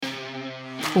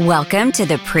Welcome to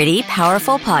the Pretty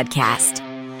Powerful Podcast,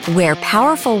 where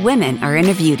powerful women are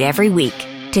interviewed every week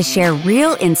to share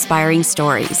real inspiring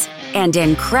stories and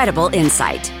incredible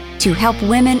insight to help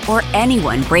women or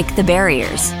anyone break the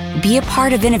barriers, be a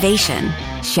part of innovation,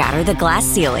 shatter the glass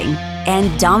ceiling,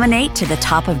 and dominate to the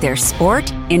top of their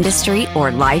sport, industry,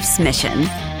 or life's mission.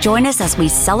 Join us as we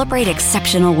celebrate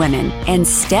exceptional women and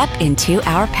step into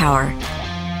our power.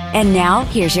 And now,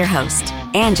 here's your host,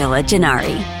 Angela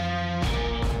Gennari.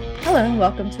 Hello, and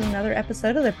welcome to another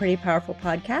episode of the Pretty Powerful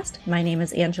Podcast. My name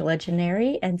is Angela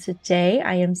Gennari, and today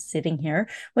I am sitting here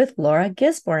with Laura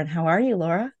Gisborne. How are you,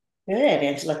 Laura? Good,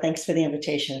 Angela. Thanks for the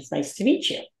invitation. It's nice to meet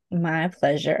you. My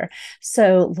pleasure.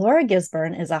 So Laura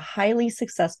Gisborne is a highly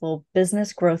successful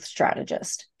business growth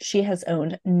strategist. She has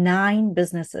owned 9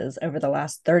 businesses over the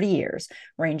last 30 years,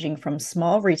 ranging from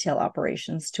small retail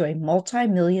operations to a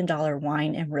multi-million-dollar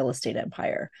wine and real estate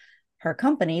empire. Her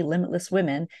company, Limitless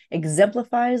Women,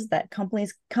 exemplifies that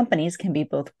companies can be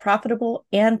both profitable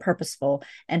and purposeful,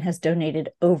 and has donated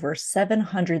over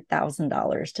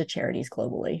 $700,000 to charities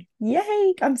globally.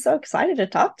 Yay! I'm so excited to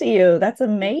talk to you. That's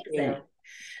amazing. Yeah.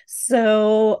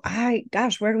 So,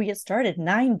 where do we get started?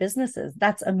 9 businesses.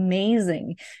 That's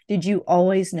amazing. Did you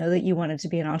always know that you wanted to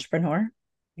be an entrepreneur?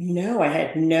 No, I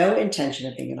had no intention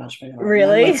of being an entrepreneur.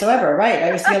 Really? None whatsoever, right?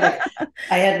 I was feel like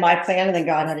I had my plan and then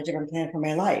God had a different plan for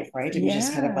my life, right? It was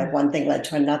just kind of like one thing led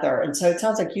to another. And so it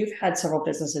sounds like you've had several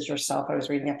businesses yourself. I was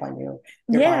reading up on your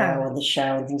bio and the show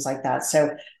and things like that.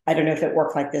 So I don't know if it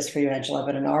worked like this for you, Angela,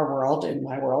 but in our world, in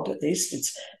my world at least, it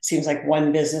seems like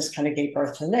one business kind of gave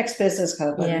birth to the next business, kind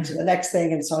of led into the next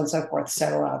thing, and so on and so forth. So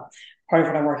part of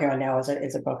what I'm working on now is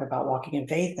a book about walking in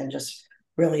faith and just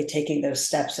really taking those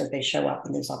steps as they show up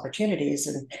in those opportunities.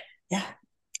 And wow,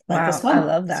 I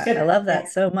love that. I love that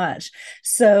so much.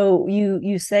 So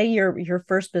you say your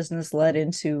first business led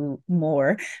into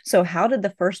more. So how did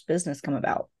the first business come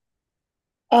about?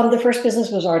 The first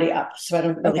business was already up, so I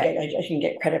don't really I shouldn't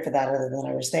get credit for that other than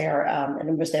I was there, and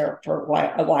I was there for a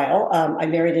while. I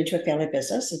married into a family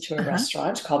business, into a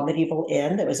restaurant called Medieval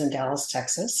Inn that was in Dallas,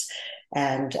 Texas,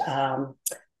 and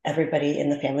everybody in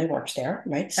the family worked there,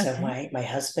 right? So my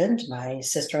husband, my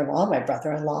sister-in-law, my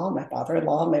brother-in-law, my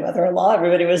father-in-law, my mother-in-law,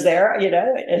 everybody was there,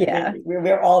 and we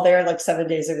were all there like 7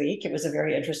 days a week. It was a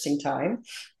very interesting time.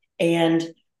 And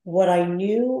what I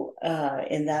knew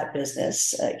in that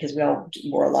business, because we all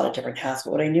wore a lot of different hats,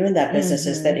 but what I knew in that business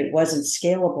is that it wasn't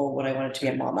scalable when I wanted to be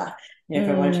a mama. If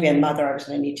I wanted to be a mother, I was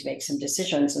going to need to make some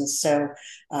decisions. And so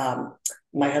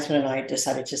my husband and I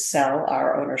decided to sell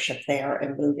our ownership there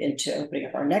and move into opening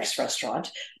up our next restaurant,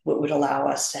 what would allow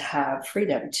us to have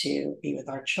freedom to be with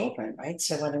our children, right?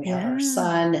 So when we had our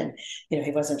son, and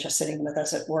he wasn't just sitting with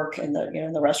us at work in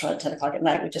the restaurant at 10 o'clock at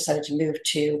night, we decided to move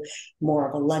to more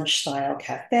of a lunch style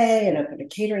cafe and open a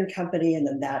catering company. And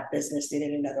then that business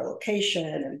needed another location,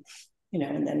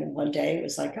 and then one day it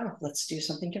was like, oh, let's do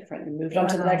something different, and moved on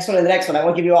to the next one and the next one. I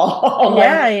won't give you all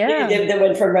They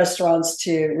went from restaurants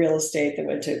to real estate. They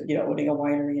went to, owning a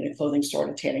winery and a clothing store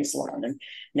and a tanning salon, and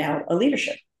now a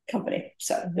leadership company.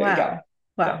 So there you go.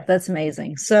 Wow. That's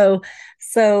amazing. So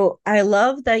I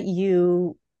love that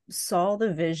you saw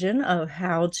the vision of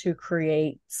how to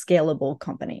create scalable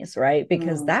companies, right?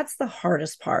 Because that's the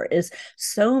hardest part. Is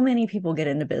so many people get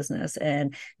into business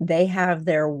and they have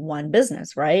their one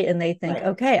business, right? And they think,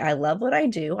 okay, I love what I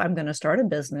do. I'm going to start a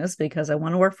business because I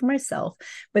want to work for myself.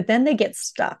 But then they get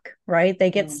stuck, right?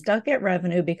 They get stuck at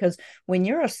revenue, because when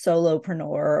you're a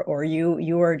solopreneur or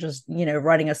you are just,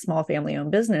 running a small family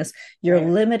owned business, you're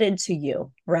limited to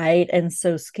you, right? And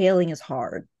so scaling is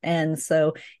hard. And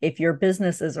so if your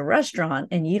business is a restaurant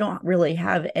and you don't really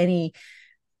have any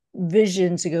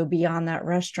vision to go beyond that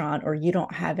restaurant, or you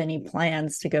don't have any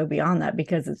plans to go beyond that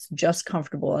because it's just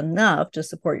comfortable enough to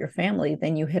support your family,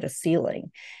 then you hit a ceiling.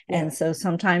 And so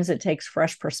sometimes it takes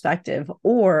fresh perspective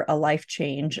or a life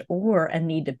change or a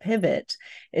need to pivot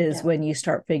is when you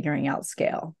start figuring out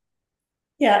scale.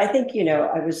 Yeah, I think,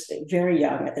 I was very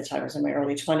young at the time. I was in my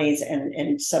early 20s,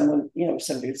 and someone,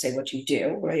 somebody would say, what do you do?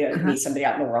 Or meet somebody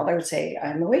out in the world, I would say,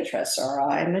 I'm a waitress, or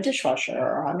I'm a dishwasher,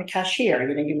 or I'm a cashier.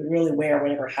 You would really wear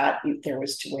whatever hat there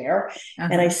was to wear.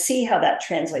 And I see how that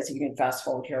translates. If you can fast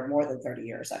forward here more than 30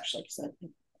 years, actually, because I'm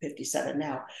 57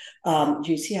 now.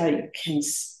 You see how you can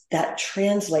that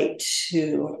translate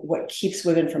to what keeps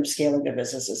women from scaling their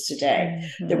businesses today.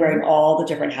 They're wearing all the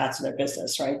different hats in their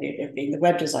business, right? They're being the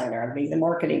web designer, I'm being the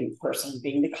marketing person, I'm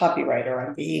being the copywriter,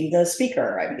 I'm being the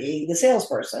speaker, I'm being the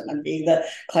salesperson, I'm being the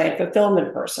client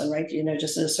fulfillment person, right?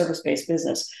 Just in a service-based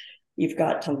business. You've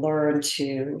got to learn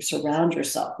to surround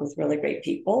yourself with really great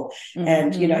people.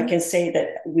 And, I can say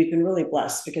that we've been really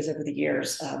blessed because over the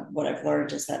years, what I've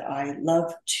learned is that I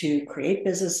love to create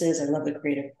businesses. I love the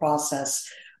creative process.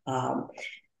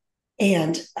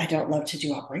 And I don't love to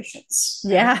do operations.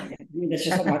 Yeah. Right? It's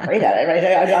just, I'm not great at it,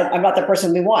 right? I'm not the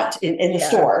person we want in the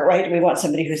store, right? We want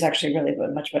somebody who's actually really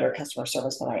much better customer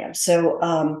service than I am. So,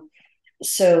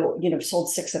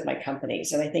 sold 6 of my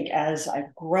companies. And I think as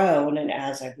I've grown and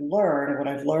as I've learned, what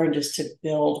I've learned is to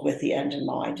build with the end in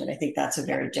mind. And I think that's a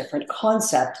very different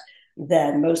concept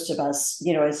than most of us,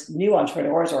 as new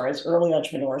entrepreneurs or as early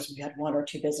entrepreneurs. We had 1 or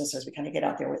 2 businesses. We kind of get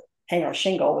out there with hang our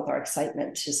shingle with our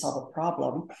excitement to solve a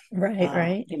problem.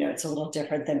 Right. It's a little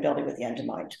different than building with the end in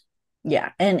mind.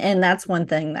 Yeah. And that's one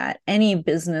thing that any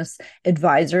business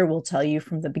advisor will tell you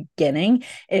from the beginning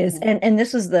is, and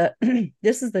this is the,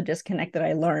 this is the disconnect that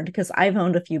I learned because I've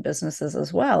owned a few businesses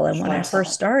as well. And when I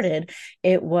first started,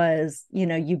 it was,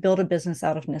 you build a business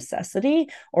out of necessity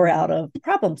or out of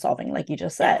problem solving, like you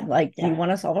just said, you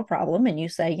want to solve a problem and you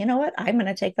say, you know what, I'm going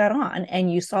to take that on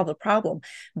and you solve the problem,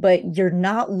 but you're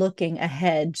not looking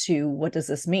ahead to what does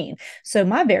this mean? So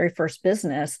my very first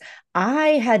business, I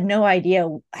had no idea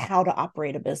how to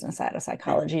operate a business. I had a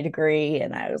psychology degree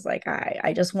and I was like,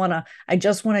 I just want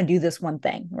to do this one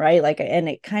thing. Right. And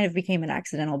it kind of became an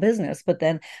accidental business. But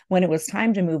then when it was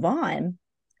time to move on,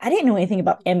 I didn't know anything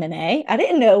about M&A. I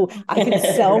didn't know I could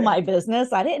sell my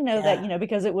business. I didn't know that,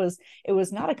 because it was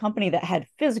not a company that had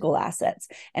physical assets.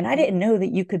 And I didn't know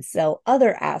that you could sell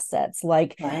other assets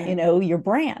like, your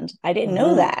brand. I didn't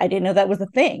know that. I didn't know that was a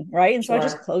thing. Right. And so I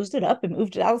just closed it up and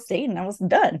moved it out of state and I was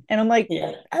done. And I'm like,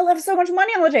 I left so much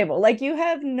money on the table. Like you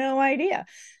have no idea.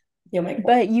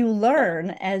 But you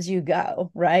learn as you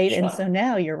go, right? Sure. And so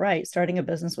now you're right. Starting a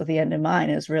business with the end in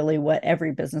mind is really what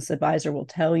every business advisor will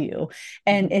tell you.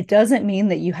 And it doesn't mean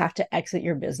that you have to exit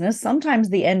your business. Sometimes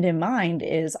the end in mind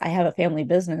is I have a family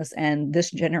business and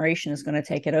this generation is going to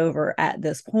take it over at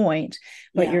this point,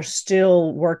 but you're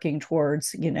still working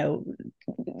towards,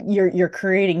 you're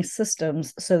creating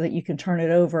systems so that you can turn it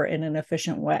over in an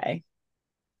efficient way.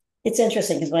 It's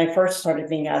interesting because when I first started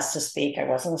being asked to speak, I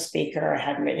wasn't a speaker. I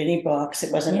hadn't written any books.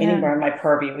 It wasn't anywhere in my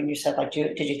purview. When you said,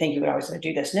 did you think you would always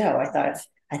do this? No,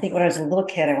 I think when I was a little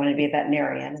kid, I wanted to be a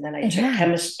veterinarian. And then I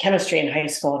took chemistry in high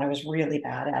school and I was really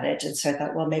bad at it. And so I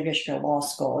thought, well, maybe I should go to law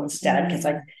school instead because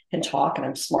I can talk and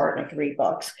I'm smart and I can read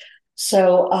books.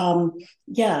 So,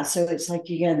 so it's like,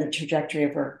 again, the trajectory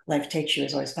of where life takes you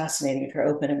is always fascinating if you're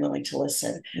open and willing to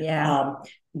listen.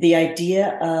 The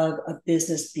idea of a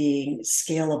business being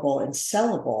scalable and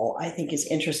sellable, I think is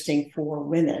interesting for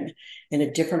women in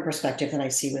a different perspective than I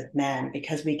see with men,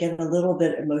 because we get a little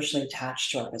bit emotionally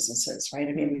attached to our businesses, right?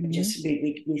 I mean,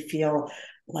 we feel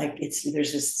like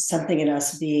there's just something in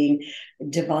us being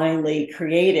divinely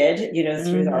created,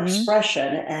 through our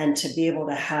expression, and to be able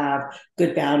to have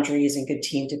good boundaries and good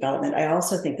team development. I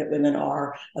also think that women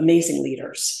are amazing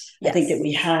leaders. I think that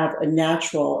we have a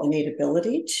natural innate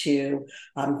ability to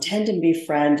tend and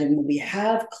befriend, and when we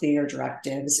have clear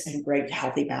directives and great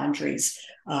healthy boundaries,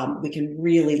 we can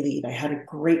really lead. I had a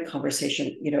great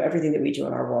conversation. Everything that we do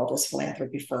in our world is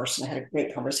philanthropy first, and I had a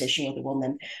great conversation with a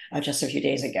woman just a few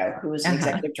days ago who was an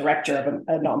executive director of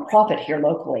a nonprofit here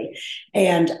locally,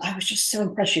 and I was just so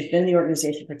impressed. She's been in the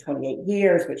organization for 28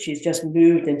 years, but she's just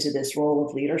moved into this role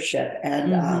of leadership,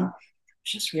 and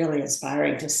it's just really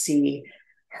inspiring to see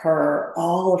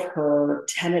all of her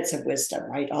tenets of wisdom,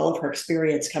 right? All of her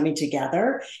experience coming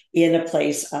together in a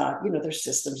place, there's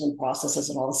systems and processes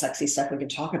and all the sexy stuff we can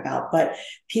talk about, but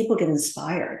people get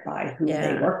inspired by who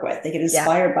they work with. They get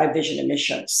inspired by vision and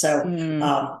mission. So,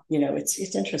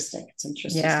 it's interesting. It's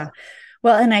interesting stuff.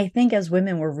 Well, and I think as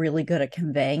women, we're really good at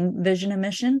conveying vision and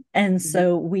mission. And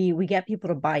so we get people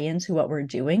to buy into what we're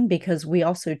doing because we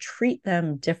also treat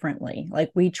them differently.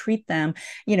 Like we treat them,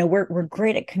 we're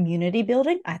great at community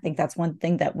building. I think that's one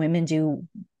thing that women do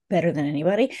better than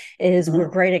anybody is we're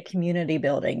great at community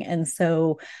building. And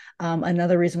so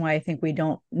another reason why I think we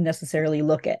don't necessarily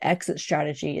look at exit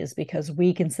strategy is because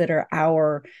we consider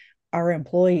our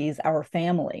employees, our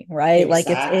family, right?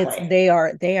 Exactly.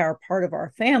 Like they are part of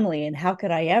our family. And how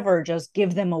could I ever just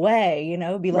give them away,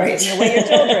 be like giving away your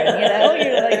children,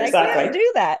 you're like, exactly. I can't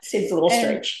do that. Seems a little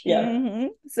strange. Yeah.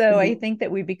 So I think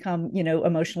that we become,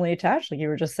 emotionally attached, like you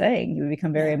were just saying, you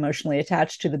become very emotionally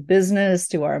attached to the business,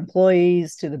 to our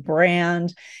employees, to the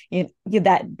brand.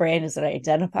 That brand is an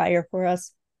identifier for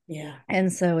us. Yeah.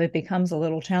 And so it becomes a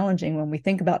little challenging when we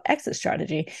think about exit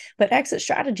strategy. But exit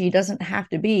strategy doesn't have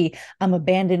to be I'm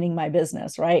abandoning my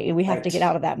business, right? We have to get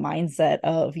out of that mindset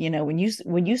of,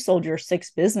 when you sold your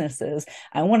 6 businesses,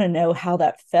 I want to know how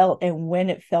that felt and when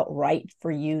it felt right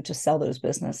for you to sell those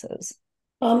businesses.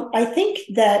 I think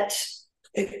that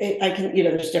I can,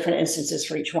 there's different instances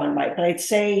for each one, right? But I'd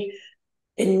say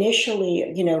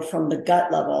initially, from the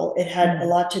gut level, it had a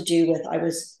lot to do with I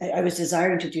was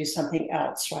desiring to do something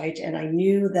else, right? And I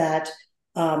knew that,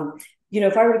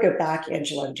 if I were to go back,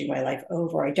 Angela, and do my life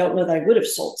over, I don't know that I would have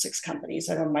sold 6 companies.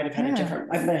 I might have had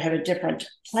a different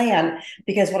plan,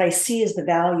 because what I see is the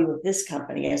value of this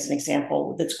company as an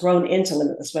example that's grown into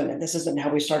Limitless Women. This isn't how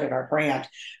we started our brand.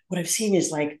 What I've seen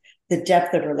is like the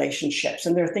depth of relationships.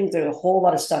 And there's a whole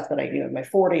lot of stuff that I knew in my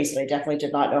 40s that I definitely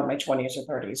did not know in my 20s or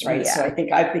 30s, right? Yeah. So I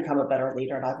think I've become a better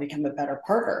leader, and I've become a better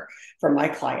partner for my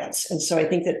clients. And so I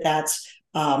think that that's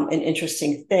an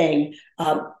interesting thing.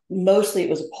 Mostly it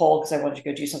was a pull because I wanted to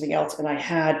go do something else. And I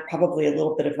had probably a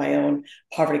little bit of my own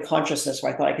poverty consciousness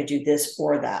where I thought I could do this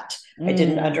or that. I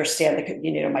didn't understand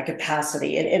my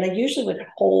capacity. And I usually would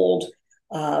hold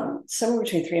somewhere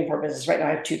between 3 and 4 businesses. Right now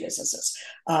I have 2 businesses.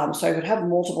 So I would have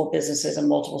multiple businesses and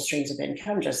multiple streams of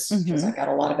income just because I got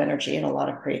a lot of energy and a lot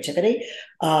of creativity.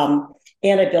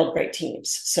 And I build great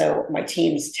teams. So my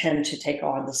teams tend to take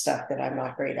on the stuff that I'm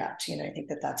not great at. I think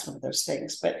that that's one of those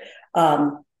things. But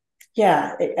I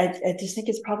just think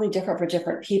it's probably different for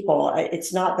different people.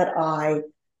 It's not that I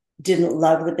didn't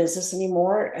love the business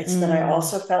anymore. It's that I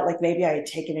also felt like maybe I had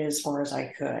taken it as far as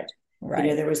I could.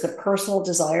 Right. There was the personal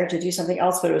desire to do something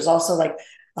else, but it was also like,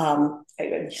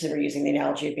 we're using the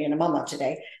analogy of being a mama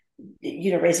today,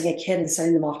 raising a kid and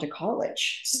sending them off to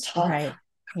college. It's tough. Right.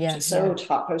 Yeah. So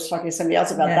tough. I was talking to somebody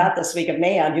else about that this week, a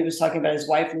man who was talking about his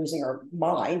wife losing her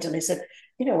mind. And they said,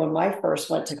 when I first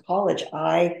went to college,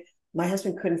 my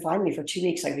husband couldn't find me for 2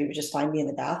 weeks. Like, he would just find me in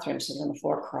the bathroom, sitting on the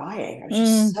floor crying. I was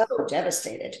just so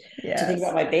devastated to think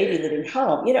about my baby living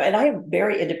home, and I have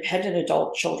very independent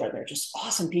adult children. They're just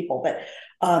awesome people, but,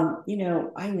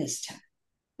 I missed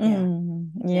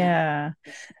him. Yeah.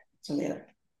 So,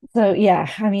 So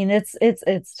I mean,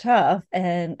 it's tough.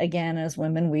 And again, as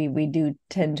women, we do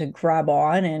tend to grab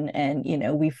on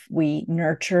and we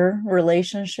nurture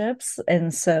relationships.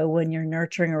 And so when you're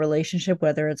nurturing a relationship,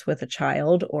 whether it's with a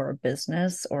child or a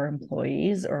business or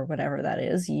employees or whatever that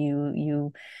is,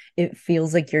 it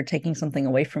feels like you're taking something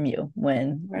away from you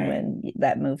when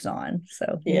that moves on.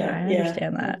 So I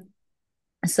understand that.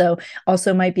 So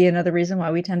also might be another reason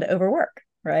why we tend to overwork.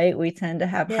 Right. We tend to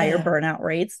have higher burnout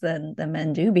rates than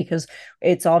men do, because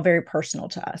it's all very personal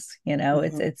to us.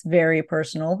 It's very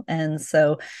personal. And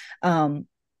so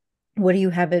what do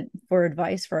you have for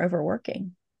advice for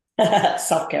overworking?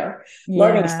 Self-care,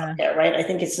 learning self-care, right? I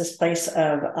think it's this place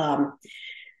of,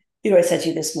 I said to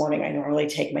you this morning, I normally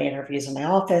take my interviews in my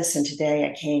office, and today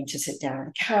I came to sit down on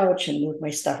the couch and move my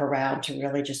stuff around to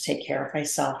really just take care of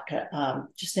myself.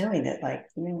 Just knowing that,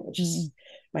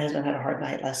 my husband had a hard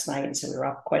night last night, and so we were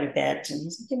up quite a bit. And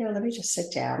he's like, let me just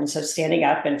sit down. And so standing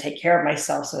up and take care of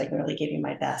myself so I can really give you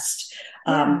my best.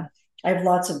 I have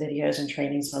lots of videos and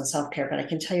trainings on self-care, but I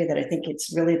can tell you that I think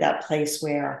it's really that place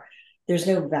where there's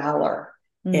no valor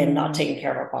in not taking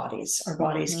care of our bodies. Our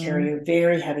bodies carry a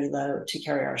very heavy load to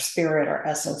carry our spirit, our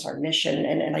essence, our mission.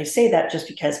 And I say that just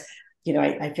because,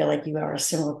 I feel like you are a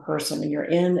similar person, and you're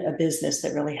in a business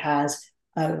that really has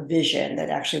a vision that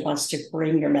actually wants to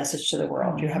bring your message to the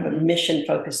world. You have a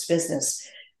mission-focused business.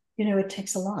 It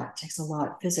takes a lot. It takes a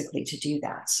lot physically to do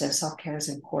that. So self-care is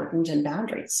important, and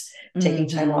boundaries, taking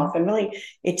time off. And really,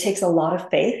 it takes a lot of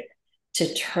faith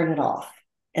to turn it off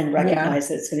and recognize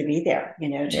that it's going to be there,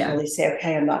 to really say,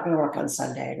 okay, I'm not going to work on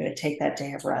Sunday. I'm going to take that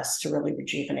day of rest to really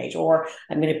rejuvenate, or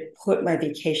I'm going to put my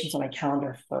vacations on my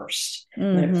calendar first.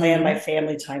 I'm going to plan my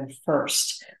family time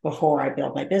first before I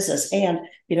build my business. And,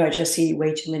 I just see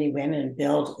way too many women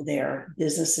build their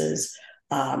businesses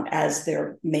as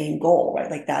their main goal, right?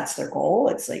 Like, that's their goal.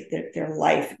 It's like their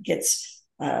life gets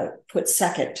put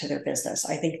second to their business.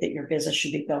 I think that your business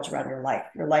should be built around your life.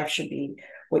 Your life should be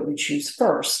what you choose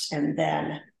first, and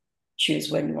then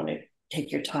choose when you want to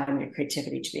take your time and your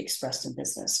creativity to be expressed in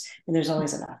business. And there's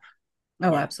always enough.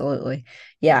 Oh, absolutely.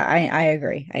 Yeah, I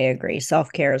agree. I agree.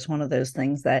 Self-care is one of those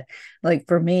things that, like,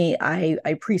 for me,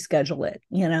 I pre-schedule it,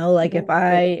 like if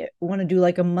I want to do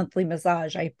like a monthly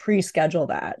massage, I pre-schedule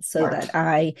that so that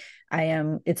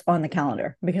it's on the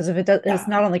calendar. Because if it's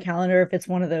not on the calendar, if it's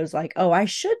one of those like, oh, I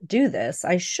should do this,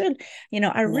 I should,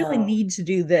 I really need to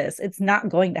do this, it's not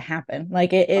going to happen.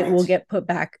 Like it will get put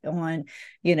back on,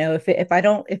 if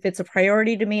it's a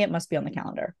priority to me, it must be on the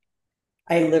calendar.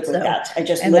 I live with So, that. I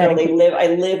just and literally live. I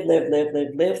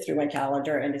live through my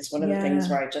calendar. And it's one of the things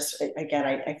yeah.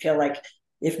 where I feel like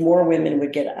if more women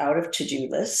would get out of to-do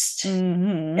list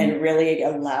Mm-hmm. and really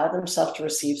allow themselves to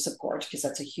receive support, because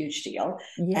that's a huge deal.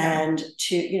 Yeah. And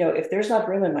to, if there's not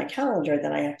room in my calendar,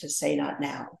 then I have to say not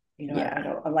now. I Yeah.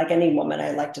 don't, I'm like any woman,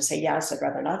 I like to say yes. I'd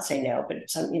rather not say no, but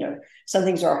some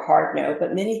things are a hard no,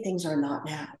 but many things are not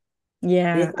now.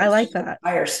 Yeah. I It's like just that.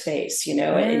 require space, and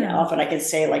Yeah. often I can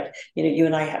say, like, you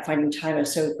and I finding time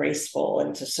is so graceful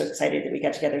and just so excited that we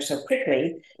got together so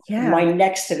quickly. Yeah. My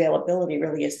next availability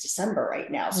really is December right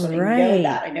now. So I know Right.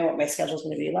 that. I know what my schedule is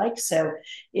going to be like. So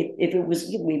if it was,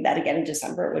 we met again in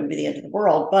December, it wouldn't be the end of the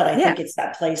world. But I Yeah. think it's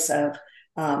that place of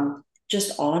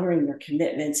just honoring your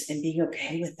commitments and being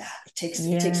okay with that. It takes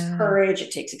Yeah. courage,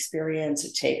 it takes experience,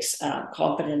 it takes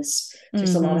confidence, it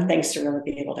takes a lot of Mm-hmm. things to really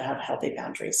be able to have healthy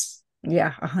boundaries.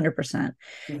 Yeah, 100%.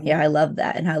 Yeah, Mm-hmm. I love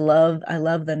that. And I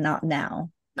love the not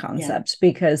now Yeah. concept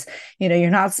because,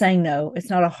 you're not saying no. It's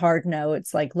not a hard no.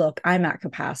 It's like, look, I'm at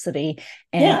capacity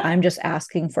and Yeah. I'm just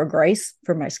asking for grace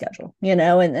for my schedule,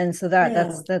 and so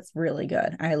Yeah. that's really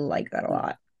good. I like that a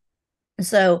lot.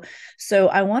 So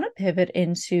I want to pivot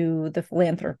into the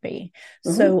philanthropy.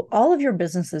 Mm-hmm. So all of your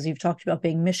businesses, you've talked about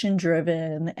being mission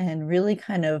driven and really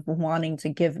kind of wanting to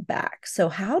give back. So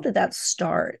how did that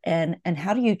start, and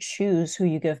how do you choose who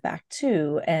you give back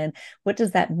to, and what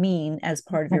does that mean as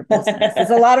part of your business?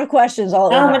 It's a lot of questions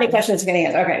all at How many once. questions can I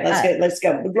answer? Okay, let's Uh, go. Let's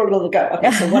go. Go.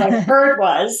 Okay, so what I heard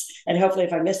was, and hopefully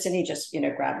if I missed any, just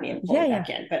grab me and pull yeah, me yeah. back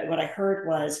in. But what I heard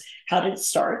was, how did it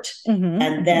start? Mm-hmm, And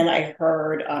mm-hmm. then I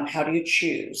heard, how do you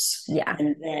choose? Yeah.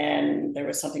 And then there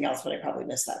was something else, but I probably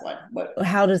missed that one. What?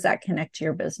 How does that connect to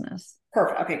your business?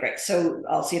 Perfect. Okay, great. So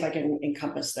I'll see if I can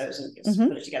encompass those and just Mm-hmm.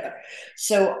 put it together.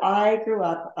 So I grew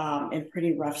up in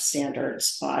pretty rough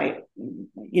standards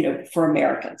for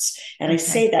Americans. And I Okay.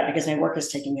 say that because my work is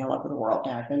taking me all over the world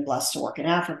now. I've been blessed to work in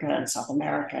Africa and South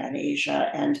America and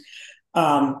Asia.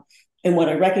 Um, and what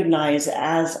I recognize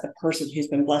as a person who's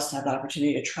been blessed to have the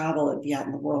opportunity to travel and be out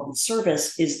in the world in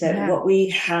service is that Yeah. what we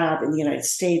have in the United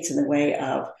States in the way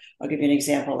of, I'll give you an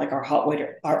example, like our hot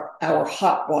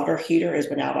water heater has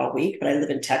been out all week, but I live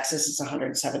in Texas, it's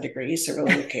 107 degrees, so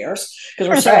really who cares? Because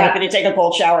we're so Right. happy to take a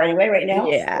cold shower anyway right now,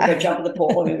 or go Yeah. jump in the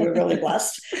pool. I mean, we're really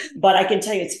blessed. But I can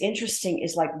tell you, it's interesting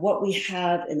is like what we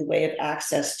have in the way of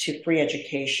access to free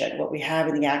education, what we have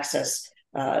in the access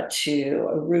to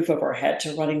a roof over our head,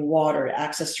 to running water, to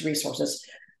access to resources.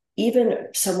 Even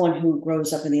someone who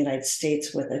grows up in the United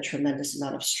States with a tremendous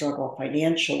amount of struggle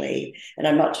financially, and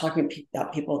I'm not talking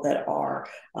about people that are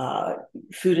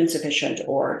food insufficient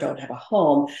or don't have a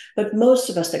home, but most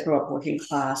of us that grow up working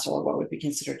class or what would be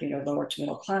considered, lower to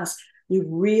middle class, we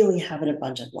really have an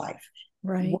abundant life.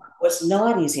 Right. What was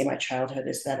not easy in my childhood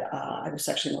is that I was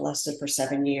sexually molested for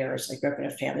 7 years. I grew up in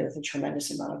a family with a tremendous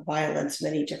amount of violence,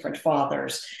 many different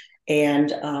fathers.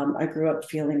 And I grew up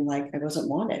feeling like I wasn't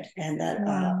wanted. And that,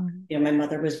 Wow. my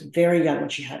mother was very young when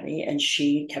she had me. And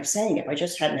she kept saying, if I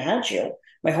just hadn't had you,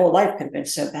 my whole life could have been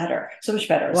so much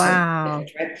better. Wow.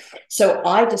 So, right? So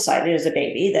I decided as a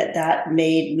baby that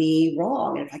made me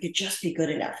wrong. And if I could just be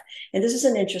good enough. And this is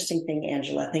an interesting thing,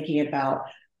 Angela, thinking about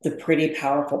the Pretty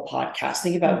Powerful podcast.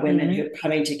 Think about women who are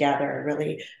coming together and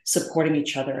really supporting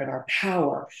each other in our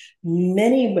power.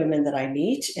 Many women that I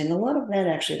meet, and a lot of men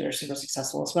actually that are super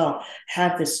successful as well,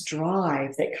 have this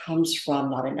drive that comes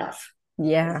from not enough.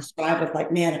 Yeah. This drive of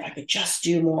like, man, if I could just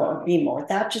do more or be more.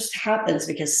 That just happens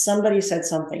because somebody said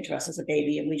something to us as a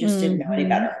baby and we just didn't know any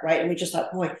better, right? And we just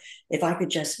thought, boy, if I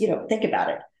could just, think about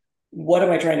it. What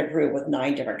am I trying to prove with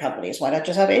 9 different companies? Why not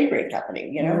just have a great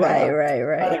company?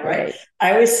 Right.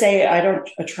 I always say I don't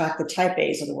attract the type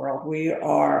A's of the world. We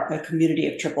are a community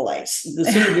of triple A's.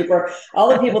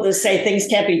 All the people that say things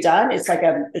can't be done, it's like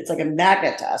a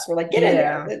magnet to us. We're like, get in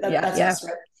there. That's us,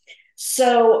 right?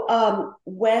 So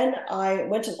when I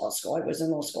went to law school, I was in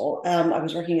law school. I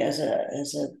was working as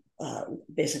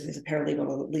basically as a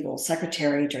paralegal legal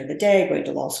secretary during the day, going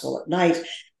to law school at night.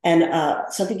 And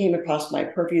something came across my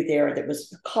purview there that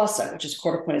was CASA, which is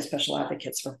Court-Appointed Special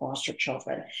Advocates for Foster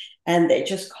Children. And they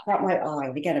just caught my eye.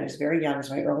 And again, I was very young, I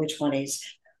was in my early 20s.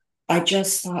 I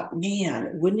just thought,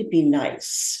 man, wouldn't it be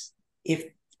nice if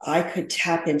I could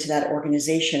tap into that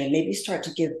organization and maybe start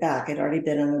to give back? I'd already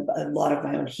been on a lot of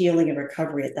my own healing and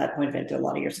recovery at that point. I've been through a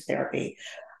lot of years of therapy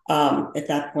at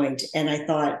that point. And I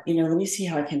thought, let me see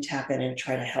how I can tap in and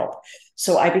try to help.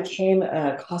 So I became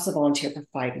a CASA volunteer for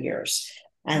 5 years.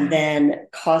 And then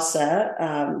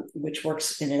CASA, which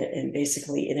works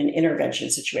basically in an intervention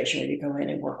situation where you go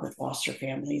in and work with foster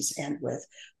families and with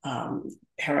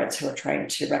parents who are trying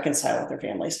to reconcile with their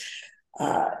families.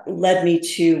 led me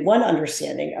to one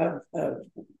understanding of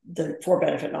the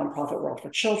for-benefit nonprofit world for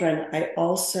children. I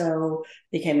also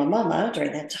became a mama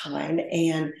during that time.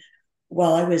 And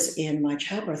while I was in my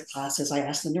childbirth classes, I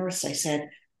asked the nurse, I said,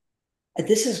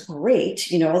 this is great.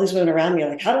 All these women around me are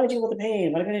like, how do I deal with the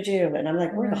pain? What am I going to do? And I'm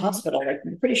like, we're in the hospital. Like,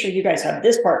 I'm pretty sure you guys have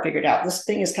this part figured out. This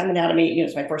thing is coming out of me.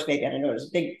 It's my first baby. I didn't know there's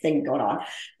a big thing going on.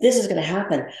 This is going to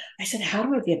happen. I said, how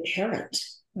do I be a parent?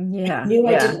 Yeah. I knew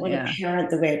I didn't want to parent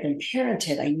the way I'd been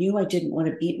parented. I knew I didn't want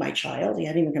to beat my child. He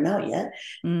hadn't even come out yet.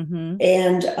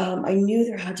 And I knew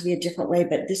there had to be a different way,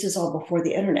 but this is all before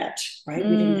the internet, right?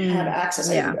 We didn't have access.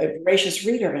 I was a voracious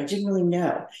reader, but I didn't really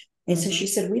know. And so she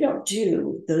said, we don't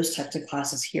do those types of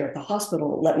classes here at the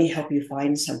hospital. Let me help you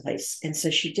find someplace. And so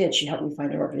she did. She helped me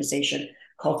find an organization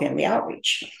called Family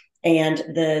Outreach. And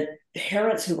the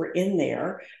parents who were in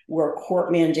there were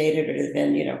court mandated or had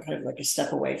been, kind of like a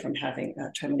step away from having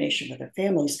a termination with their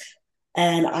families.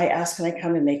 And I asked, can I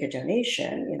come and make a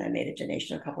donation? And I made a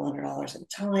donation of $200 at a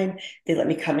time. They let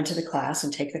me come into the class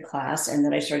and take the class. And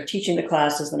then I started teaching the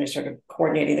classes. Then I started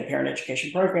coordinating the parent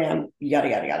education program, yada,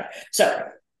 yada, yada. So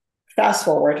fast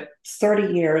forward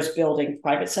 30 years building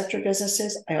private sector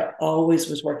businesses. I always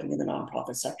was working in the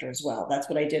nonprofit sector as well. That's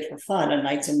what I did for fun on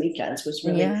nights and weekends, was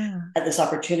really had this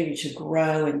opportunity to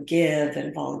grow and give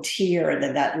and volunteer. And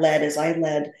then that led, as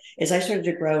I started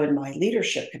to grow in my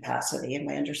leadership capacity and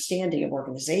my understanding of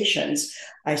organizations,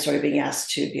 I started being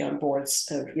asked to be on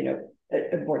boards of,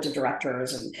 boards of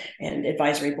directors and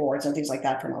advisory boards and things like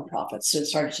that for nonprofits. So it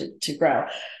started to grow.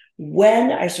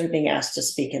 When I started being asked to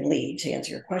speak and lead, to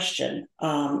answer your question,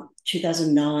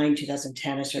 2009,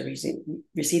 2010, I started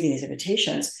receiving these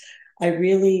invitations. I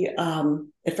really,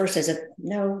 at first I said,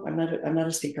 no, I'm not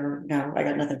a speaker. No, I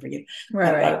got nothing for you.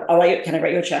 Right. Can I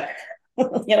write you a check?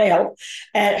 Can I help?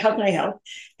 And how can I help?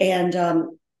 And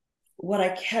what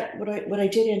I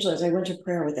did, Angela, is I went to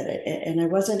prayer with it. And I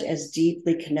wasn't as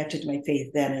deeply connected to my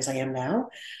faith then as I am now.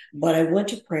 But I went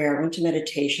to prayer, went to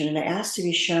meditation, and I asked to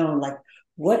be shown, like,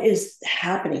 what is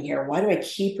happening here? Why do I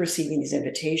keep receiving these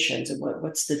invitations? And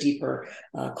what's the deeper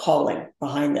calling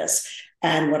behind this?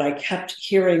 And what I kept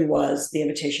hearing was the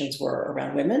invitations were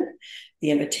around women. The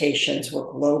invitations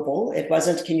were global. It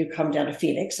wasn't, can you come down to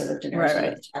Phoenix? I lived in Arizona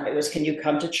at the time. It was, can you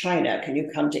come to China? Can you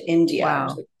come to India?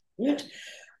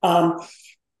 Wow.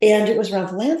 And it was around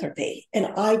philanthropy. And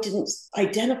I didn't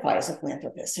identify as a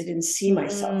philanthropist. I didn't see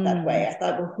myself that way. I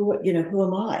thought, well, who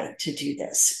am I to do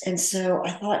this? And so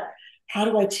I thought, how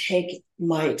do I take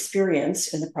my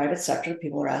experience in the private sector?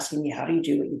 People are asking me, how do you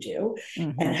do what you do?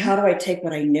 And how do I take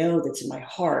what I know that's in my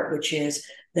heart, which is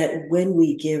that when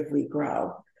we give, we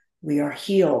grow. We are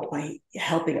healed by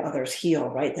helping others heal,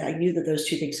 right? That I knew that those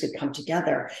two things could come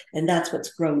together. And that's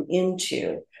what's grown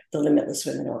into the Limitless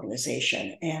Women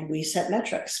organization. And we set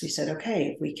metrics. We said, okay,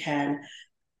 if we can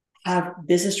have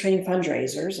business training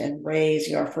fundraisers and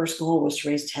raise, our first goal was to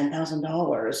raise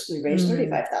 $10,000. We raised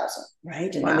 $35,000,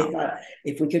 right? And then we thought,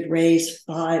 if we could raise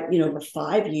over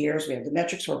 5 years, we have the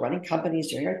metrics, we're running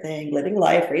companies, doing our thing, living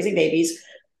life, raising babies,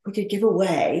 we could give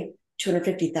away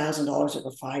 $250,000 over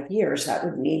 5 years. That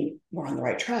would mean we're on the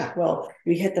right track. Well,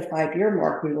 we hit the 5-year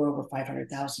mark. We were over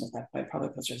 500,000 at that point, probably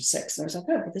closer to 6. And I was like,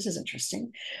 oh, but this is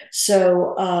interesting.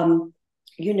 So,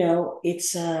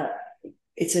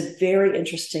 it's a very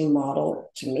interesting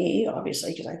model to me,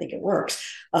 obviously, because I think it works.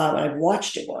 I've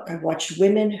watched it work. I've watched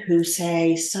women who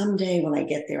say, someday when I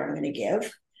get there, I'm going to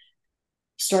give,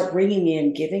 start bringing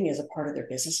in giving as a part of their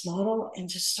business model, and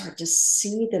just start to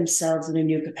see themselves in a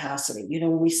new capacity.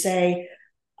 When we say,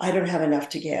 I don't have enough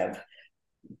to give,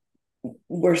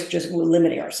 we're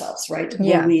limiting ourselves, right?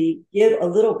 Yeah. When we give a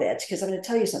little bit, because I'm going to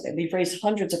tell you something, we've raised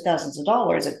hundreds of thousands of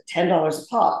dollars at $10 a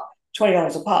pop,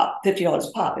 $20 a pop, $50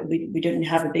 a pop. And we didn't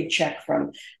have a big check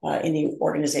from any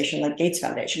organization like Gates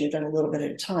Foundation. We've done a little bit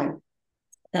at a time.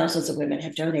 Thousands of women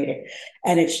have donated.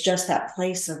 And it's just that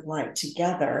place of, like,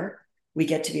 together, we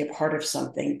get to be a part of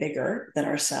something bigger than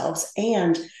ourselves.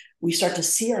 And we start to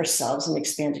see ourselves in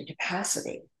expanded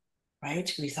capacity, right?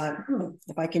 We thought,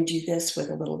 if I can do this with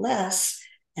a little less,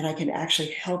 and I can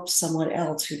actually help someone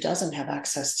else who doesn't have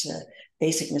access to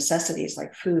basic necessities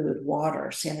like food, water,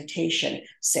 sanitation,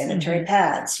 sanitary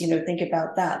pads, think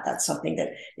about that. That's something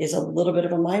that is a little bit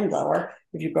of a mind blower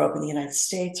if you grow up in the United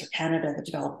States or Canada, the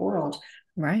developed world.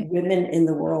 Right. Women in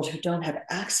the world who don't have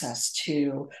access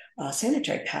to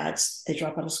sanitary pads, they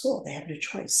drop out of school. They have no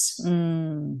choice.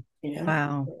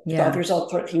 Wow. 12 years old,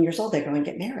 13 years old, they go and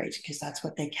get married because that's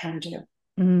what they can do.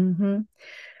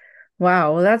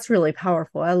 Wow. Well, that's really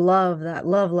powerful. I love that.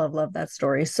 Love that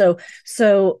story. So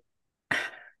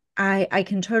I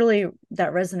can totally,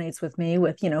 that resonates with me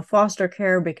with, foster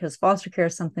care, because foster care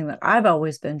is something that I've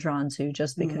always been drawn to,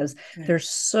 just because there's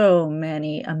so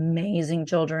many amazing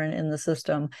children in the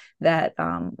system that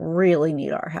really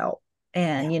need our help.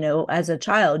 And, as a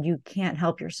child, you can't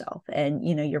help yourself. And,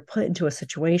 you're put into a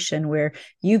situation where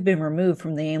you've been removed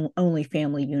from the only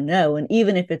family you know. And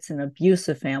even if it's an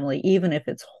abusive family, even if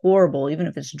it's horrible, even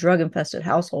if it's drug infested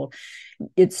household,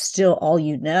 it's still all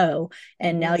you know.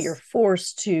 And now you're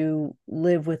forced to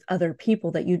live with other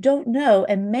people that you don't know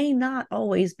and may not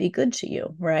always be good to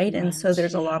you. Right. And so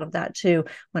there's a lot of that too.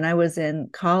 When I was in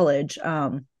college,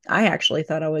 I actually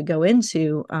thought I would go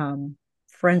into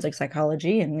forensic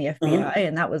psychology and the FBI,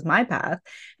 and that was my path.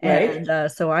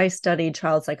 And so I studied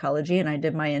child psychology, and I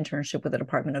did my internship with the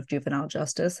Department of Juvenile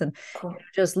Justice. And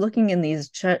just looking in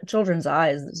these children's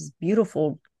eyes, this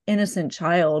beautiful, innocent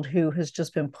child who has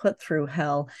just been put through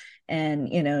hell. And,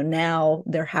 now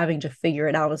they're having to figure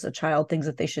it out as a child, things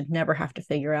that they should never have to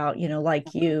figure out,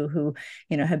 like you, who,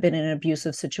 have been in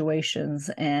abusive situations.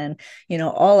 And,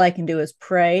 all I can do is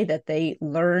pray that they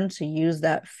learn to use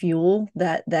that fuel,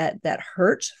 that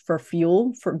hurt for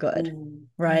fuel for good.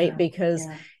 Right. Because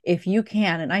if you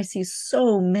can, and I see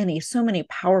so many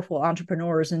powerful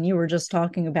entrepreneurs, and you were just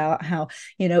talking about how,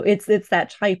 it's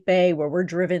that type A where we're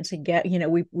driven to get,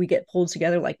 we get pulled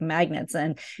together like magnets.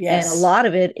 And a lot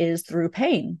of it is through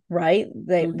pain, right?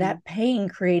 That pain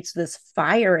creates this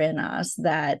fire in us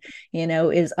that,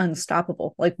 is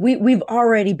unstoppable. Like we've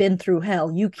already been through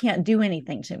hell. You can't do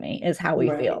anything to me is how we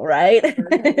feel. Right.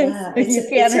 Yeah. You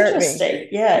can't hurt me.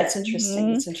 Yeah. It's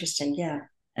interesting. It's interesting. Yeah.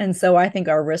 And so I think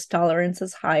our risk tolerance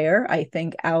is higher. I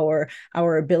think our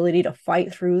ability to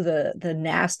fight through the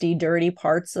nasty, dirty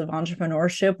parts of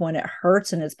entrepreneurship when it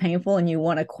hurts and it's painful and you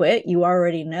want to quit, you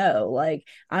already know, like,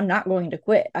 I'm not going to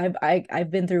quit. I've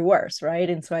been through worse, right?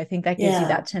 And so I think that gives you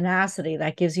that tenacity,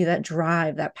 that gives you that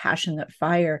drive, that passion, that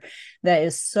fire that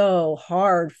is so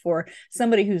hard for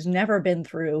somebody who's never been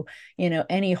through,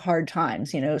 any hard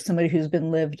times, somebody who's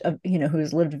lived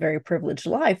a very privileged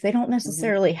life. They don't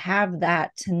necessarily have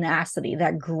that tenacity,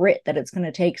 that grit that it's going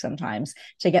to take sometimes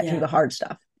to get through the hard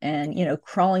stuff. And,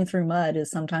 crawling through mud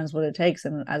is sometimes what it takes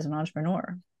as an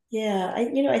entrepreneur. Yeah,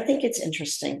 I think it's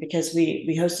interesting because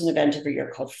we host an event every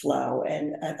year called Flow,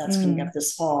 and that's coming up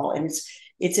this fall. And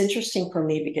it's interesting for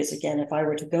me because, again, if I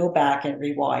were to go back and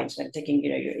rewind, and I'm thinking,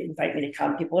 you invite me to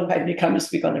come, people invite me to come and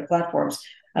speak on their platforms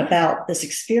about this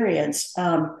experience.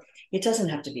 It doesn't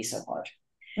have to be so hard.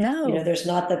 No, there's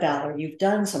not the valor. You've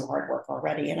done some hard work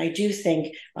already. And I do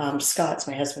think Scott's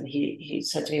my husband. He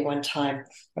said to me one time,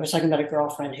 I was talking about a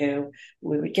girlfriend who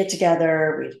we would get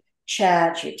together, we'd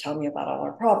chat, she'd tell me about all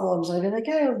our problems. And I'd be like,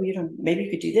 oh, maybe you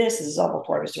could do this. This is all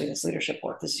before I was doing this leadership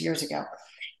work. This is years ago.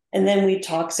 And then we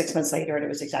talked 6 months later, and it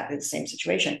was exactly the same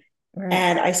situation. Right.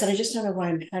 And I said, I just don't know why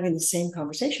I'm having the same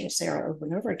conversation with Sarah over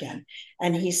and over again.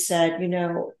 And he said,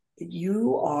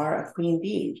 you are a queen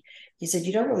bee. He said,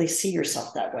 you don't really see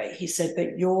yourself that way. He said, but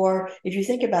if you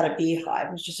think about a beehive,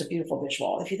 it's just a beautiful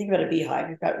visual. If you think about a beehive,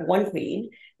 you've got one queen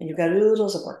and you've got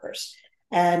oodles of workers.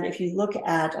 And if you look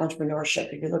at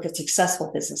entrepreneurship, if you look at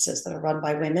successful businesses that are run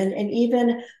by women, and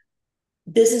even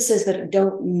businesses that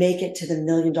don't make it to the $1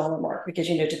 million mark, because,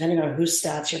 depending on whose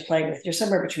stats you're playing with, you're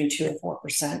somewhere between 2 and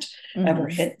 4% ever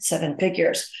hit 7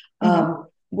 figures.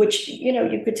 Which,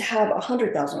 you could have a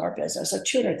 $100,000 business, a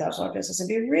 $200,000 business, and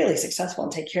be really successful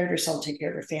and take care of yourself, take care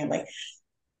of your family.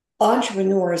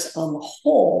 Entrepreneurs on the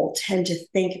whole tend to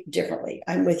think differently.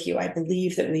 I'm with you. I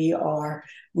believe that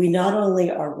we not only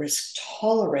are risk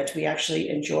tolerant, we actually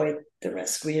enjoy the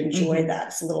risk. We enjoy that.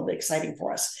 It's a little bit exciting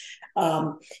for us.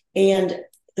 And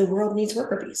the world needs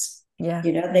worker bees. Yeah.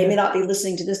 They may not be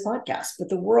listening to this podcast, but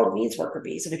the world needs worker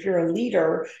bees. And if you're a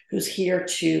leader who's here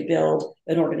to build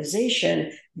an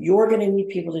organization, you're going to need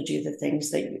people to do the things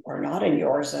that are not in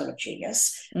your zone of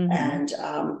genius. And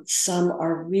some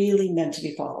are really meant to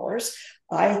be followers.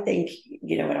 I think,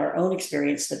 in our own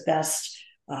experience, the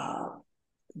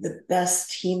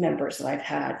best team members that I've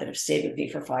had that have stayed with me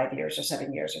for 5 years or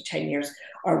 7 years or 10 years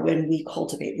are when we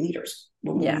cultivate leaders,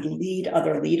 when we lead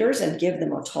other leaders and give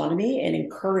them autonomy and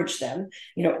encourage them.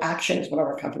 Action is one of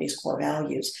our company's core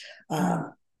values.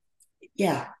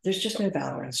 There's just no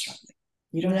valor in struggling.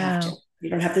 You don't have to. You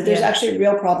don't have to. There's actually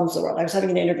real problems in the world. I was having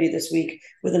an interview this week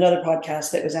with another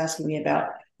podcast that was asking me about,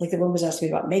 the one was asking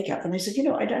me about makeup. And I said,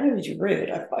 I don't know that you're rude.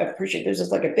 I appreciate this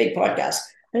is like a big podcast.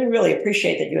 I didn't really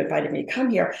appreciate that you invited me to come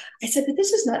here. I said, but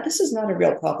this is not a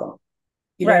real problem.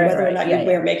 Whether or not you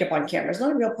wear makeup on camera is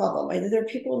not a real problem. There are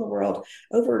people in the world,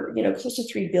 over, close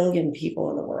to 3 billion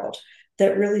people in the world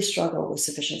that really struggle with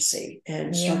sufficiency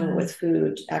and struggle with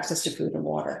food, access to food and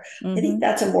water. I think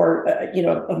that's a more,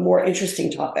 a more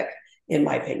interesting topic, in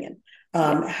my opinion.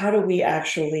 How do we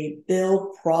actually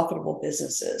build profitable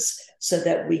businesses so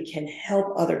that we can help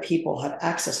other people have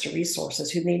access to resources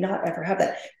who may not ever have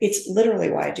that? It's literally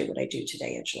why I do what I do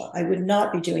today, Angela. I would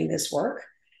not be doing this work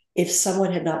if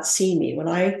someone had not seen me. When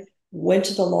I went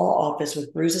to the law office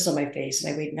with bruises on my face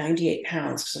and I weighed 98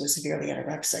 pounds because I was severely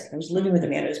anorexic. I was living with a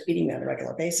man who was beating me on a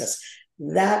regular basis.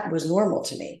 That was normal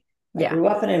to me. I grew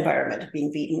up in an environment of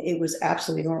being beaten. It was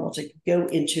absolutely normal to go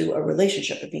into a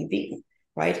relationship of being beaten,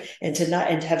 right? And to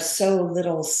have so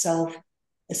little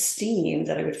self-esteem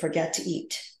that I would forget to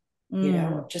eat.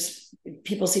 Just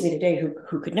people see me today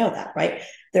who could know that, right?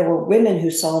 There were women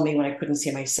who saw me when I couldn't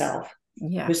see myself,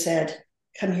 who said,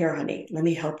 come here, honey, let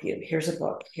me help you. Here's a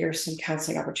book. Here's some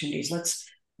counseling opportunities.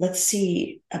 Let's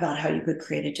see about how you could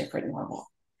create a different normal.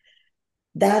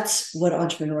 That's what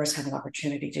entrepreneurs have an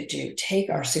opportunity to do. Take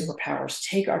our superpowers,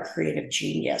 take our creative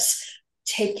genius,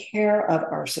 take care of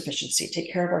our sufficiency,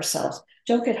 take care of ourselves.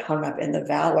 Don't get hung up in the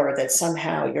valor that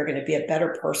somehow you're going to be a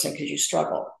better person because you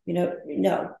struggle. No,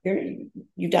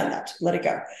 you've done that. Let it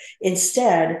go.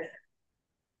 Instead,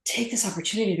 take this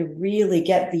opportunity to really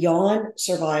get beyond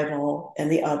survival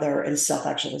and the other and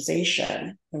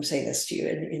self-actualization. I'm saying this to you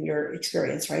in your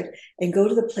experience, right? And go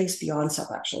to the place beyond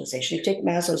self-actualization. You take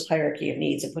Maslow's hierarchy of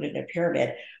needs and put it in a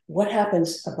pyramid. What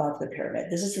happens above the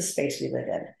pyramid? This is the space we live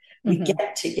in. We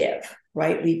get to give,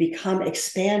 right? We become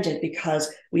expanded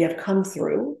because we have come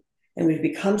through and we've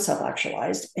become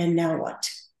self-actualized. And now what?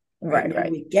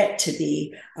 Right. We get to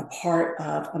be a part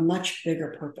of a much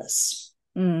bigger purpose.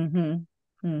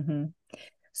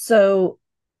 So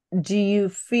do you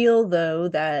feel though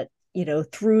that,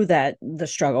 through the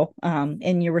struggle,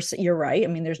 and you're right. I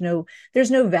mean, there's no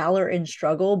valor in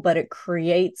struggle, but it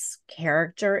creates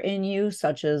character in you,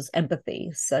 such as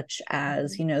empathy, such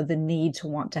as, the need to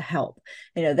want to help,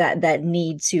 that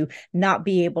need to not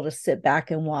be able to sit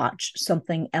back and watch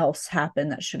something else happen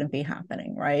that shouldn't be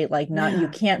happening, right? Like you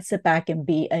can't sit back and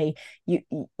be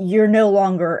you're no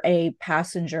longer a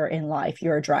passenger in life,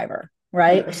 you're a driver.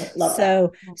 Right.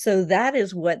 So that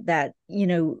is what that,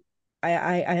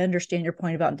 I understand your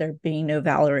point about there being no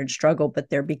valor in struggle, but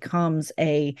there becomes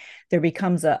a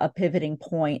pivoting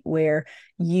point where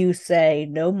you say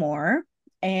no more,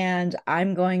 and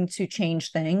I'm going to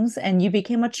change things, and you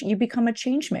become a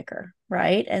change maker.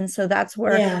 Right. And so that's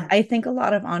where I think a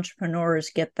lot of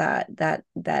entrepreneurs get that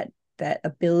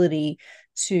ability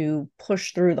to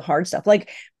push through the hard stuff, like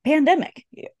pandemic.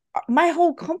 My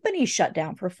whole company shut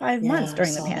down for 5 months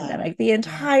during the pandemic, the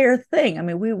entire thing. I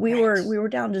mean, we were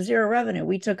down to zero revenue.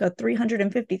 We took a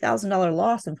 $350,000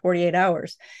 loss in 48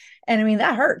 hours. And I mean,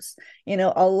 that hurts,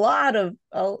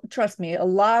 trust me, a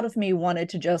lot of me wanted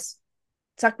to just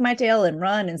tuck my tail and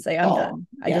run and say, I'm done.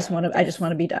 I just want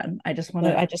to be done. I just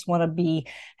want to be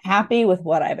happy with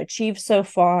what I've achieved so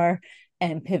far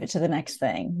and pivot to the next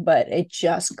thing. But it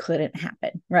just couldn't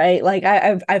happen. Right. Like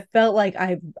I felt like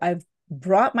I've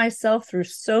brought myself through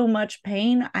so much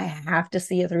pain. I have to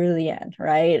see it through to the end.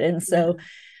 Right. And so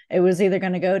it was either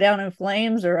going to go down in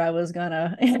flames or I was going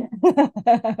to,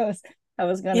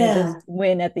 just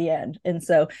win at the end. And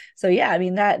so yeah, I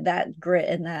mean, that grit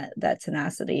and that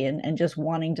tenacity and just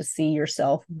wanting to see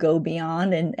yourself go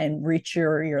beyond and reach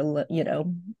your,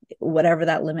 whatever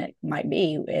that limit might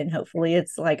be. And hopefully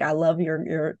it's like, I love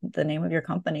the name of your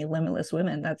company, Limitless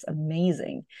Women. That's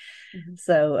amazing.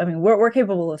 So, I mean, we're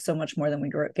capable of so much more than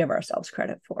we give ourselves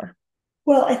credit for.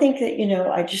 Well, I think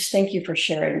that, I just thank you for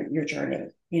sharing your journey.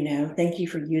 Thank you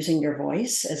for using your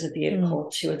voice as a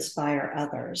vehicle to inspire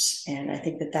others. And I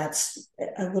think that that's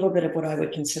a little bit of what I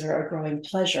would consider a growing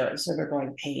pleasure instead of a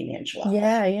growing pain, Angela.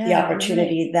 Yeah. The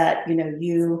opportunity that,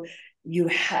 you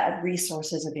had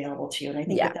resources available to you. And I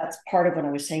think that that's part of what I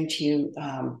was saying to you.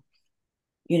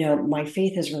 My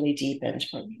faith has really deepened.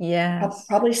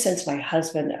 Probably since my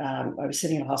husband, I was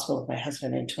sitting in a hospital with my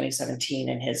husband in 2017,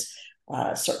 and his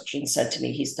surgeon said to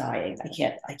me, he's dying.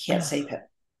 I can't save him.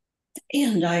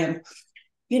 And I am,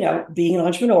 being an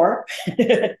entrepreneur,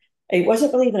 it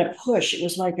wasn't really even a push. It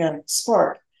was like a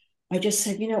spark. I just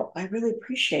said, I really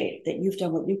appreciate that you've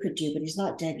done what you could do, but he's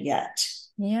not dead yet.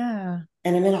 Yeah.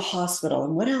 And I'm in a hospital.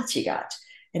 And what else you got?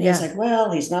 And he's like,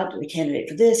 well, he's not a candidate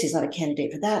for this. He's not a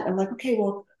candidate for that. I'm like, okay,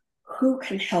 well, who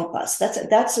can help us?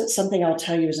 That's something I'll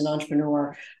tell you as an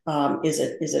entrepreneur. I'm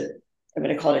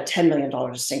going to call it a $10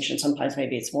 million distinction. Sometimes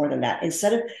maybe it's more than that.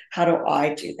 Instead of how do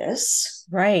I do this?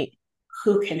 Right.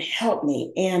 Who can help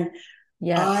me? And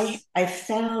I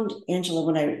found, Angela,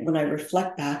 when I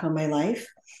reflect back on my life,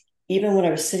 even when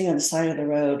I was sitting on the side of the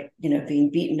road,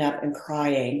 being beaten up and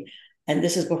crying And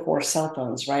this is before cell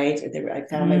phones, right? I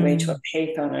found my way to a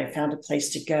payphone, and I found a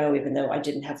place to go, even though I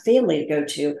didn't have family to go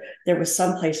to. There was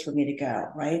some place for me to go,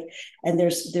 right? And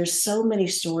there's so many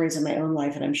stories in my own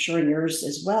life, and I'm sure in yours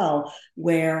as well,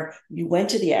 where you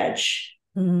went to the edge.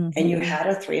 And you had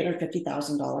a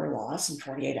 $350,000 loss in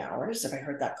 48 hours, if I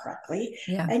heard that correctly.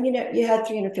 Yeah. And you had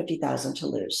 $350,000 to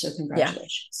lose. So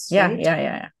congratulations. Yeah. Right?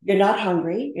 Yeah. You're not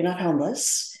hungry. You're not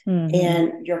homeless,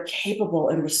 and you're capable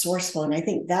and resourceful. And I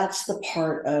think that's the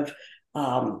part of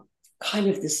kind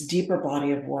of this deeper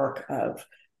body of work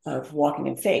of walking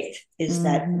in faith, is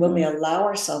that when we allow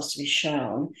ourselves to be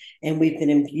shown, and we've been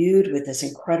imbued with this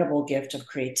incredible gift of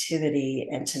creativity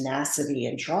and tenacity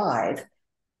and drive,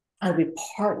 how do we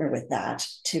partner with that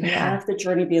to have the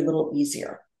journey be a little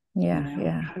easier?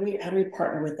 How do we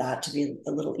partner with that to be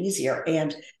a little easier?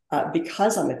 And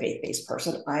because I'm a faith-based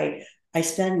person, I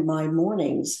spend my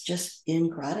mornings just in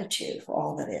gratitude for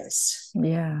all that is.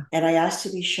 Yeah. And I ask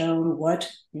to be shown,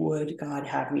 what would God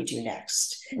have me do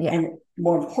next? Yeah. And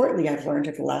more importantly, I've learned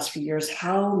over the last few years,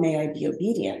 how may I be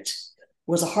obedient?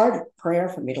 Was a hard prayer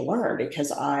for me to learn,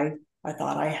 because I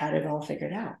thought I had it all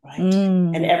figured out, right?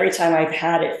 And every time I've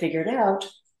had it figured out,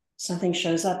 something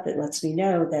shows up that lets me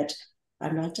know that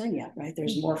I'm not done yet, right?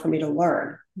 There's more for me to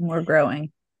learn. More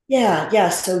growing. Yeah.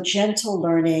 So gentle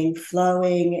learning,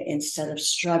 flowing instead of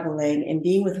struggling, and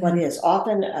being with what is.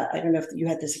 Often, I don't know if you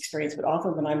had this experience, but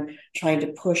often when I'm trying to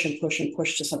push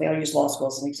to something, I'll use law school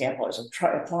as an example. I was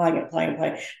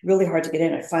applying, really hard to get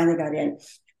in. I finally got in.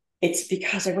 It's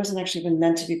because I wasn't actually even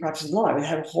meant to be practicing law. I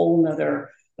had a whole nother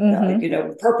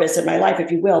purpose in my life,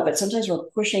 if you will. But sometimes we're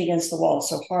pushing against the wall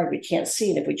so hard we can't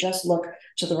see. And if we just look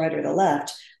to the right or the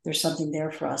left, there's something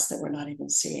there for us that we're not even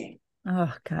seeing.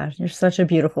 Oh God, you're such a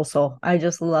beautiful soul. I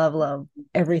just love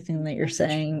everything that you're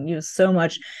saying. You have so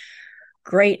much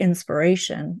great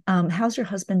inspiration. How's your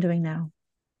husband doing now?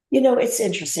 It's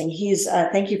interesting. He's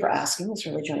thank you for asking. It's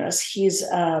really generous. He's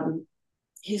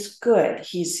good.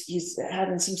 He's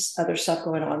having some other stuff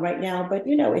going on right now, but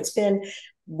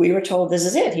we were told this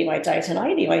is it. He might die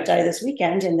tonight. He might die this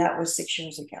weekend. And that was 6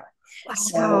 years ago. Wow.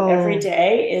 So every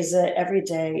day is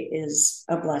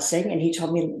a blessing. And he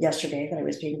told me yesterday that I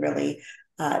was being really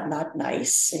not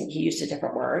nice. And he used a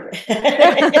different word.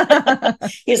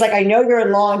 He's like, I know you're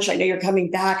in launch. I know you're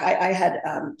coming back. I had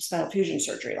spinal fusion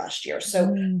surgery last year.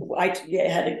 So I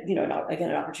had,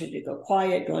 an opportunity to go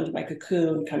quiet, go into my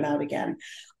cocoon, come out again.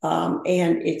 And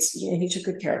it's, he took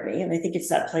good care of me. And I think it's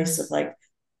that place of like,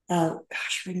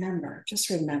 just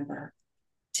remember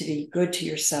to be good to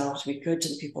yourself, to be good to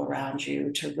the people around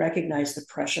you, to recognize the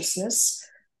preciousness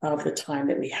of the time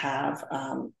that we have.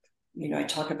 I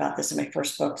talk about this in my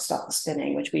first book, Stop the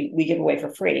Spinning, which we give away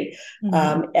for free,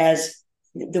 as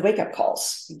the wake-up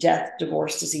calls: death,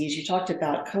 divorce, disease. You talked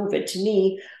about COVID. To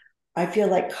me, I feel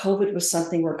like COVID was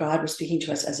something where God was speaking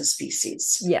to us as a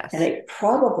species. Yes. And it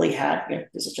probably had,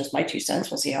 this is just my 2 cents,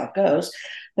 we'll see how it goes,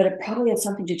 but it probably had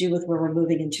something to do with where we're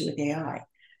moving into with AI.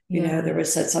 There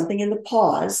was something in the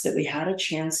pause that we had a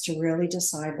chance to really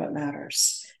decide what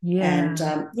matters. Yeah. And,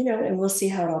 and we'll see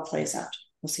how it all plays out.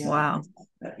 We'll see how it all plays out.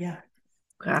 But yeah.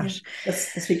 Gosh. Yeah.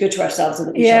 Let's be good to ourselves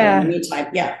and each other in the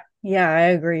meantime. Yeah. Yeah, I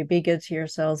agree. Be good to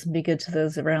yourselves and be good to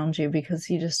those around you, because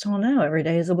you just don't know. Every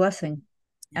day is a blessing.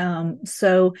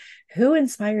 So who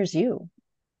inspires you?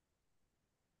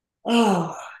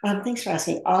 Thanks for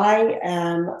asking. I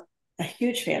am a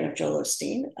huge fan of Joel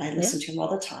Osteen. I listen to him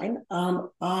all the time.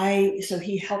 So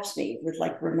he helps me with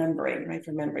remembering, right?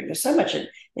 Remembering. There's so much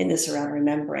in this around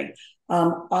remembering.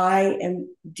 I am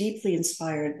deeply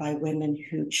inspired by women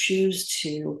who choose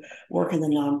to work in the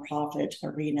nonprofit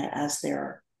arena as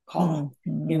their calling.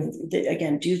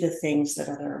 Again, do the things that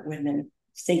other women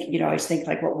think. I always think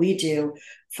like what we do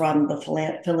from the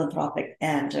philanthropic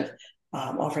end of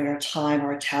offering our time,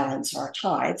 our talents, our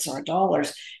tithes, our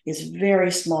dollars is very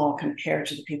small compared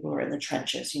to the people who are in the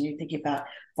trenches. You think about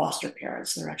foster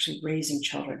parents. They're actually raising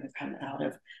children who come out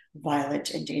of violent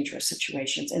and dangerous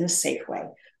situations in a safe way.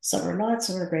 Some are not,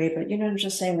 some are great, but I'm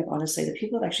just saying, honestly, the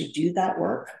people that actually do that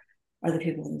work are the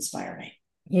people that inspire me.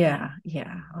 Yeah.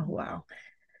 Oh, wow.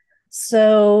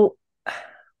 So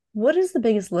what is the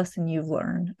biggest lesson you've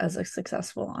learned as a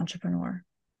successful entrepreneur?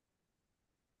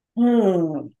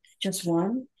 Just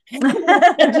one.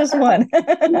 Just one.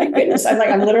 My goodness,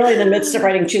 I'm literally in the midst of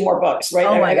writing 2 more books, right?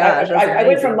 Oh my gosh, I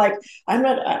went from I'm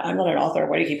not an author.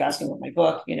 Why do you keep asking about my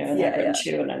book? And I've written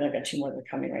 2, and then I've got 2 more that are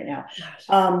coming right now.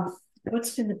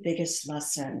 What's been the biggest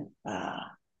lesson?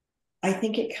 I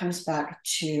think it comes back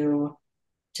to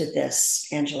this,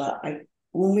 Angela.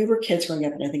 when we were kids growing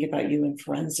up, and I think about you in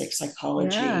forensic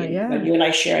psychology, and about you and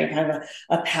I sharing kind of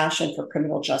a passion for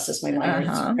criminal justice. My minor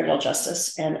is criminal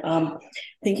justice, and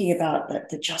thinking about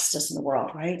the justice in the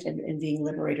world, right, and being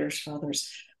liberators for others.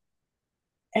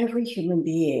 Every human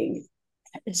being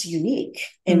is unique,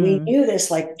 and we knew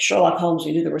this, like Sherlock Holmes.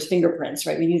 We knew there was fingerprints,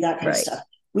 right? We knew that kind of stuff.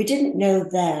 We didn't know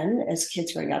then, as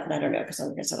kids growing up, and I don't know, because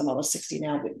like I said, I'm almost 60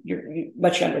 now, but you're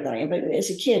much younger than I am. But as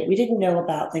a kid, we didn't know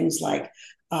about things like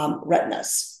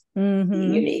retinas,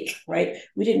 unique, right?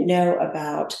 We didn't know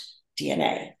about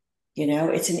DNA.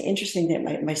 It's an interesting thing.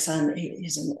 My son,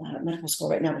 he's in medical school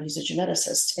right now, but he's a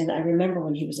geneticist. And I remember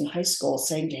when he was in high school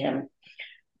saying to him,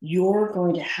 you're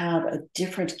going to have a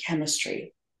different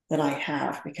chemistry than I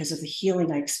have because of the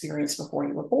healing I experienced before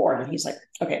you were born. And he's like,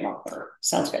 okay, Mom,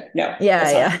 sounds good. No.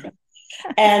 And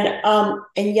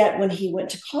yet when he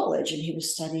went to college and he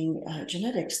was studying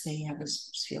genetics, they have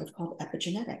this field called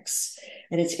epigenetics.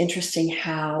 And it's interesting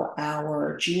how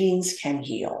our genes can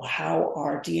heal, how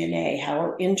our DNA, how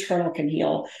our internal can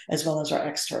heal, as well as our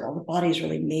external. The body is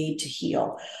really made to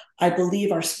heal. I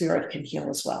believe our spirit can heal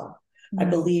as well. I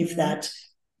believe that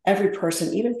every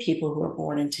person, even people who are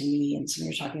born into me, and so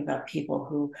you're talking about people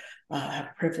who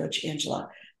have privilege, Angela,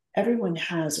 everyone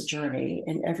has a journey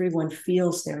and everyone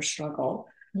feels their struggle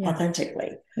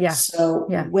authentically. So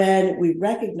when we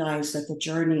recognize that the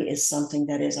journey is something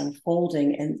that is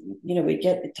unfolding, and, we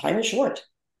get, time is short.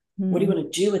 What do you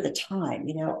want to do at the time?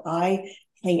 I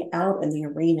hang out in the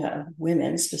arena of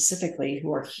women specifically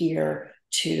who are here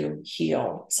to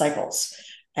heal cycles.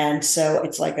 And so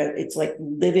it's like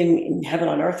living in heaven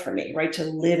on earth for me, right? To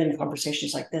live in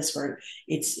conversations like this, where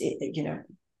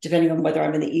depending on whether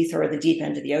I'm in the ether or the deep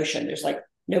end of the ocean, there's like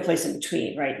no place in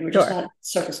between, right? We're just not,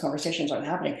 surface conversations aren't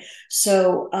happening.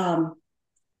 So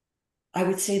I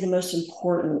would say the most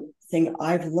important thing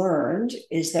I've learned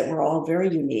is that we're all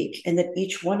very unique, and that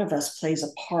each one of us plays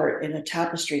a part in a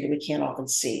tapestry that we can't often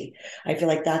see. I feel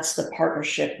like that's the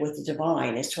partnership with the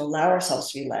divine, is to allow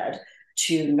ourselves to be led,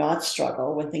 to not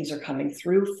struggle when things are coming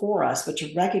through for us, but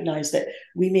to recognize that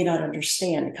we may not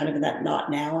understand, kind of in that not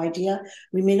now idea,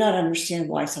 we may not understand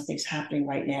why something's happening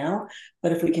right now.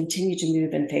 But if we continue to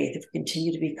move in faith, if we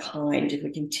continue to be kind, if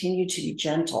we continue to be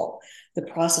gentle, the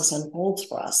process unfolds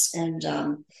for us. And,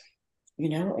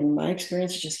 in my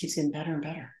experience, it just keeps getting better and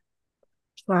better.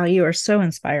 Wow, you are so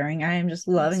inspiring. I am just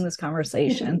loving this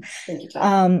conversation. Thank you,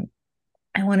 Tom.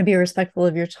 I want to be respectful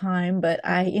of your time, but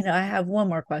I have one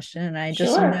more question, and I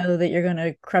just know that you're going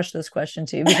to crush this question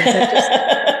too, because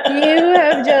you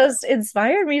have just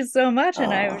inspired me so much,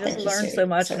 and I've just learned so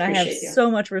much, and I have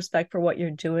so much respect for what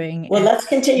you're doing. Well, let's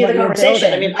continue the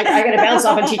conversation. I mean, I got to bounce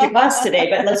off and teach a class today,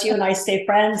 but let's you and I stay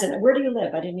friends. And where do you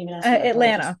live? I didn't even ask you.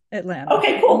 Atlanta.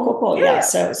 Okay, cool. Yeah.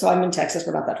 So I'm in Texas.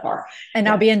 We're not that far. And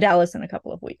I'll be in Dallas in a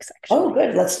couple of weeks, actually. Oh,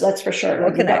 good. Let's for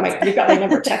sure. You've got my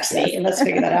number. Text me and let's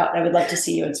figure that out. I would love to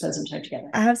see you and spend some time together.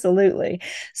 Absolutely.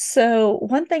 So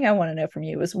one thing I want to know from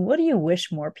you is, what do you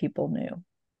wish more people knew?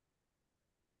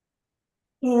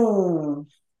 What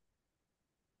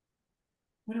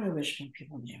do I wish more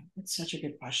people knew? That's such a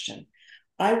good question.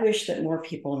 I wish that more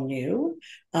people knew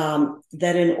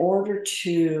that in order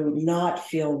to not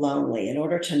feel lonely, in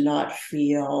order to not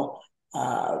feel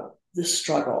the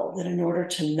struggle, that in order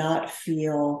to not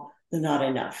feel the not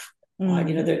enough,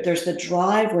 there's the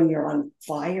drive when you're on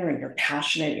fire and you're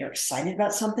passionate and you're excited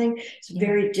about something. It's a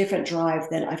very different drive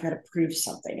than I've got to prove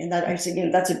something. And that I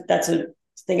said, that's a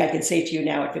thing I can say to you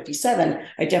now at 57.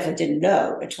 I definitely didn't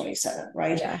know at 27,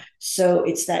 right? Yeah. So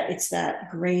it's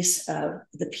that grace of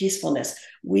the peacefulness.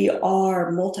 We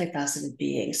are multifaceted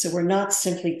beings. So we're not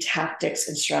simply tactics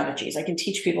and strategies. I can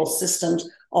teach people systems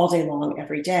all day long,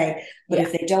 every day, but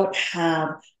if they don't have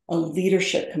a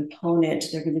leadership component,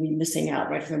 they're going to be missing out,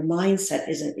 right? If their mindset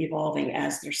isn't evolving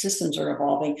as their systems are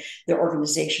evolving, their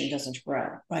organization doesn't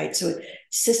grow, right? So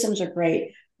systems are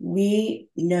great. We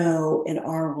know in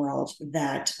our world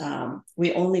that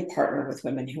we only partner with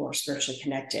women who are spiritually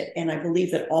connected. And I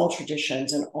believe that all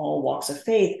traditions and all walks of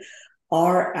faith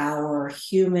are our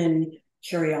human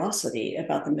curiosity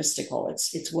about the mystical.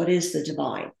 It's what is the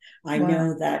divine. I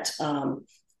know that,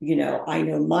 I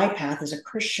know my path as a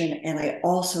Christian, and I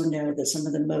also know that some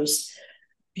of the most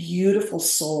beautiful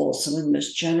souls, some of the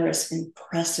most generous,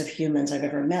 impressive humans I've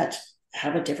ever met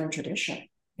have a different tradition.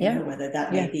 Whether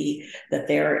that may be that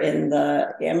they're in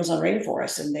the Amazon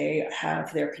rainforest and they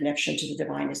have their connection to the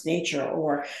divine as nature,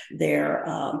 or they're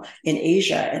in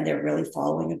Asia and they're really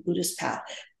following a Buddhist path.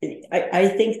 I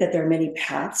think that there are many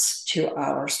paths to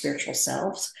our spiritual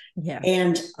selves. Yeah.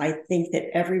 And I think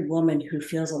that every woman who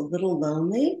feels a little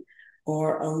lonely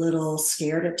or a little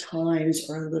scared at times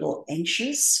or a little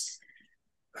anxious,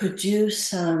 could do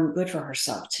some good for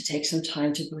herself, to take some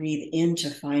time to breathe into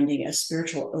finding a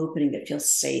spiritual opening that feels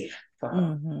safe for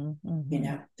her. You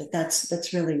know,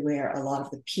 that's really where a lot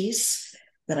of the peace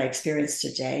that I experience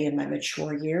today in my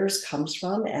mature years comes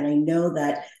from. And I know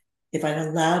that if I'd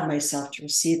allowed myself to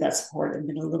receive that support and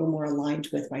been a little more aligned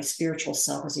with my spiritual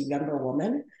self as a younger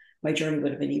woman, my journey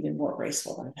would have been even more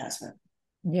graceful than it has been.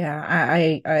 Yeah,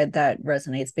 I that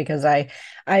resonates because I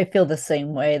feel the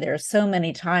same way. There's so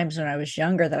many times when I was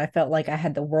younger that I felt like I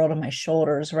had the world on my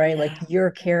shoulders, right? Like you're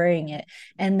carrying it.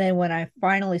 And then when I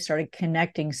finally started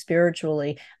connecting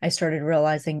spiritually, I started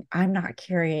realizing I'm not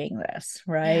carrying this,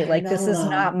 right? Like this is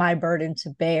not my burden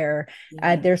to bear.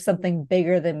 There's something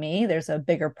bigger than me. There's a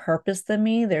bigger purpose than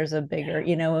me. There's a bigger,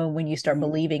 you know, when you start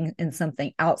believing in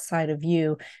something outside of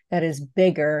you that is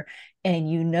bigger, and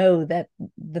you know that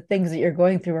the things that you're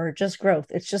going through are just growth.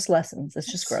 It's just lessons.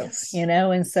 It's just growth, you know?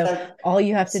 And so all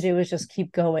you have to do is just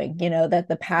keep going, you know, that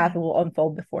the path will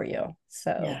unfold before you.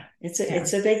 So it's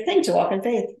a big thing to walk in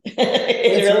faith.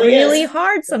 It's really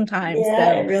hard sometimes.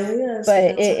 It really is.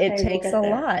 But it takes a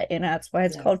lot. And that's why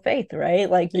it's called faith, right?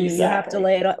 Like you have to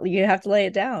lay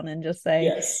it down and just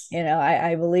say, you know,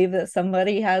 I believe that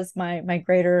somebody has my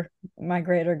greater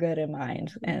good in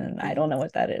mind. And I don't know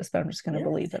what that is, but I'm just going to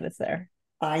believe that it's there.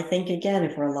 I think, again,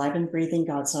 if we're alive and breathing,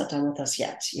 God's not done with us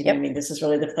yet. You know, I mean, this is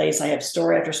really the place I have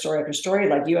story after story after story.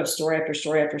 Like you have story after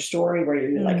story after story where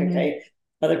you're like, okay,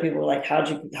 other people are like, how'd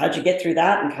you get through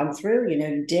that and come through? You know,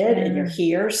 you did, and you're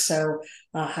here. So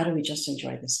how do we just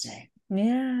enjoy this day?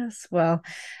 Yes. Well,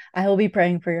 I will be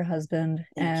praying for your husband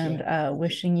and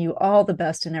wishing you all the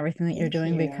best in everything that you're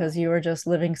doing, because you are just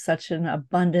living such an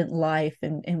abundant life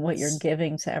in what you're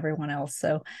giving to everyone else.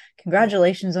 So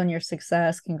congratulations on your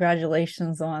success.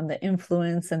 Congratulations on the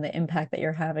influence and the impact that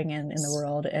you're having in the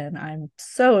world. And I'm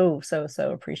so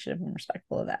appreciative and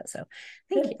respectful of that. So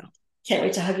thank you. Can't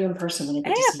wait to have you in person when I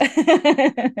get to see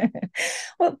you.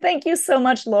 Well, thank you so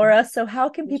much, Laura. So how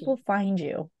can people find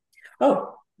you?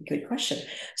 Oh, good question.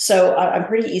 So I'm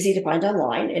pretty easy to find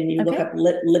online, and you look up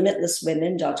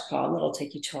limitlesswomen.com. That'll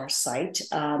take you to our site.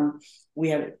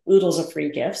 We have oodles of free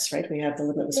gifts, right? We have the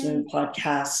Limitless Women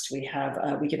podcast. We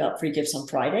have, we give out free gifts on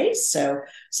Fridays. So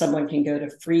someone can go to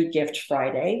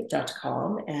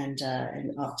freegiftfriday.com and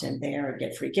opt in there and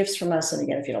get free gifts from us. And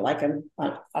again, if you don't like them,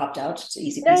 opt out. It's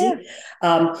easy peasy.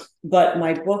 But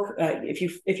my book,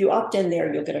 if you opt in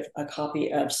there, you'll get a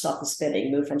copy of Stop the Spinning,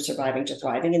 Move from Surviving to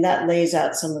Thriving. And that lays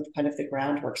out some of kind of the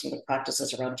groundwork, some of the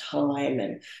practices around time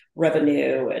and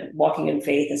revenue and walking in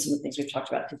faith, and some of the things we've talked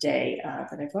about today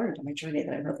that I've learned on my journey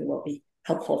that I hopefully will be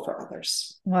helpful for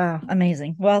others. Wow,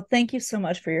 amazing. Well, thank you so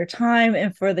much for your time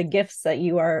and for the gifts that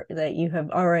you have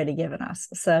already given us.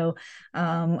 So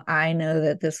I know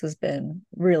that this has been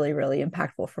really, really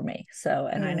impactful for me. So,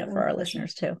 and I know for our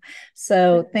listeners too.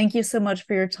 So thank you so much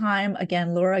for your time.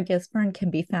 Again, Laura Gisborne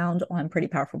can be found on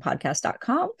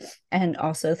prettypowerfulpodcast.com and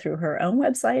also through her own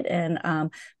website. And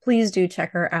please do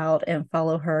check her out and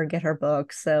follow her, get her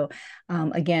book. So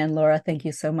again, Laura, thank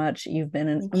you so much. You've been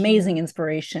an amazing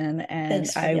inspiration, and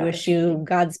I wish you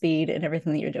Godspeed in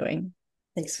everything that you're doing.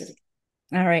 Thanks, sweetie.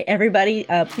 All right, everybody,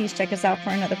 please check us out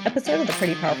for another episode of the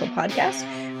Pretty Powerful Podcast.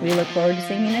 We look forward to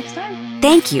seeing you next time.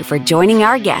 Thank you for joining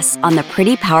our guests on the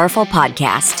Pretty Powerful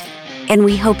Podcast. And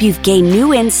we hope you've gained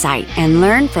new insight and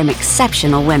learned from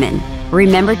exceptional women.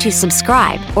 Remember to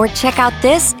subscribe or check out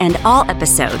this and all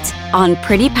episodes on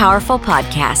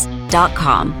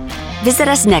prettypowerfulpodcast.com. Visit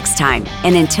us next time,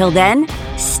 and until then,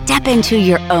 step into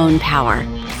your own power.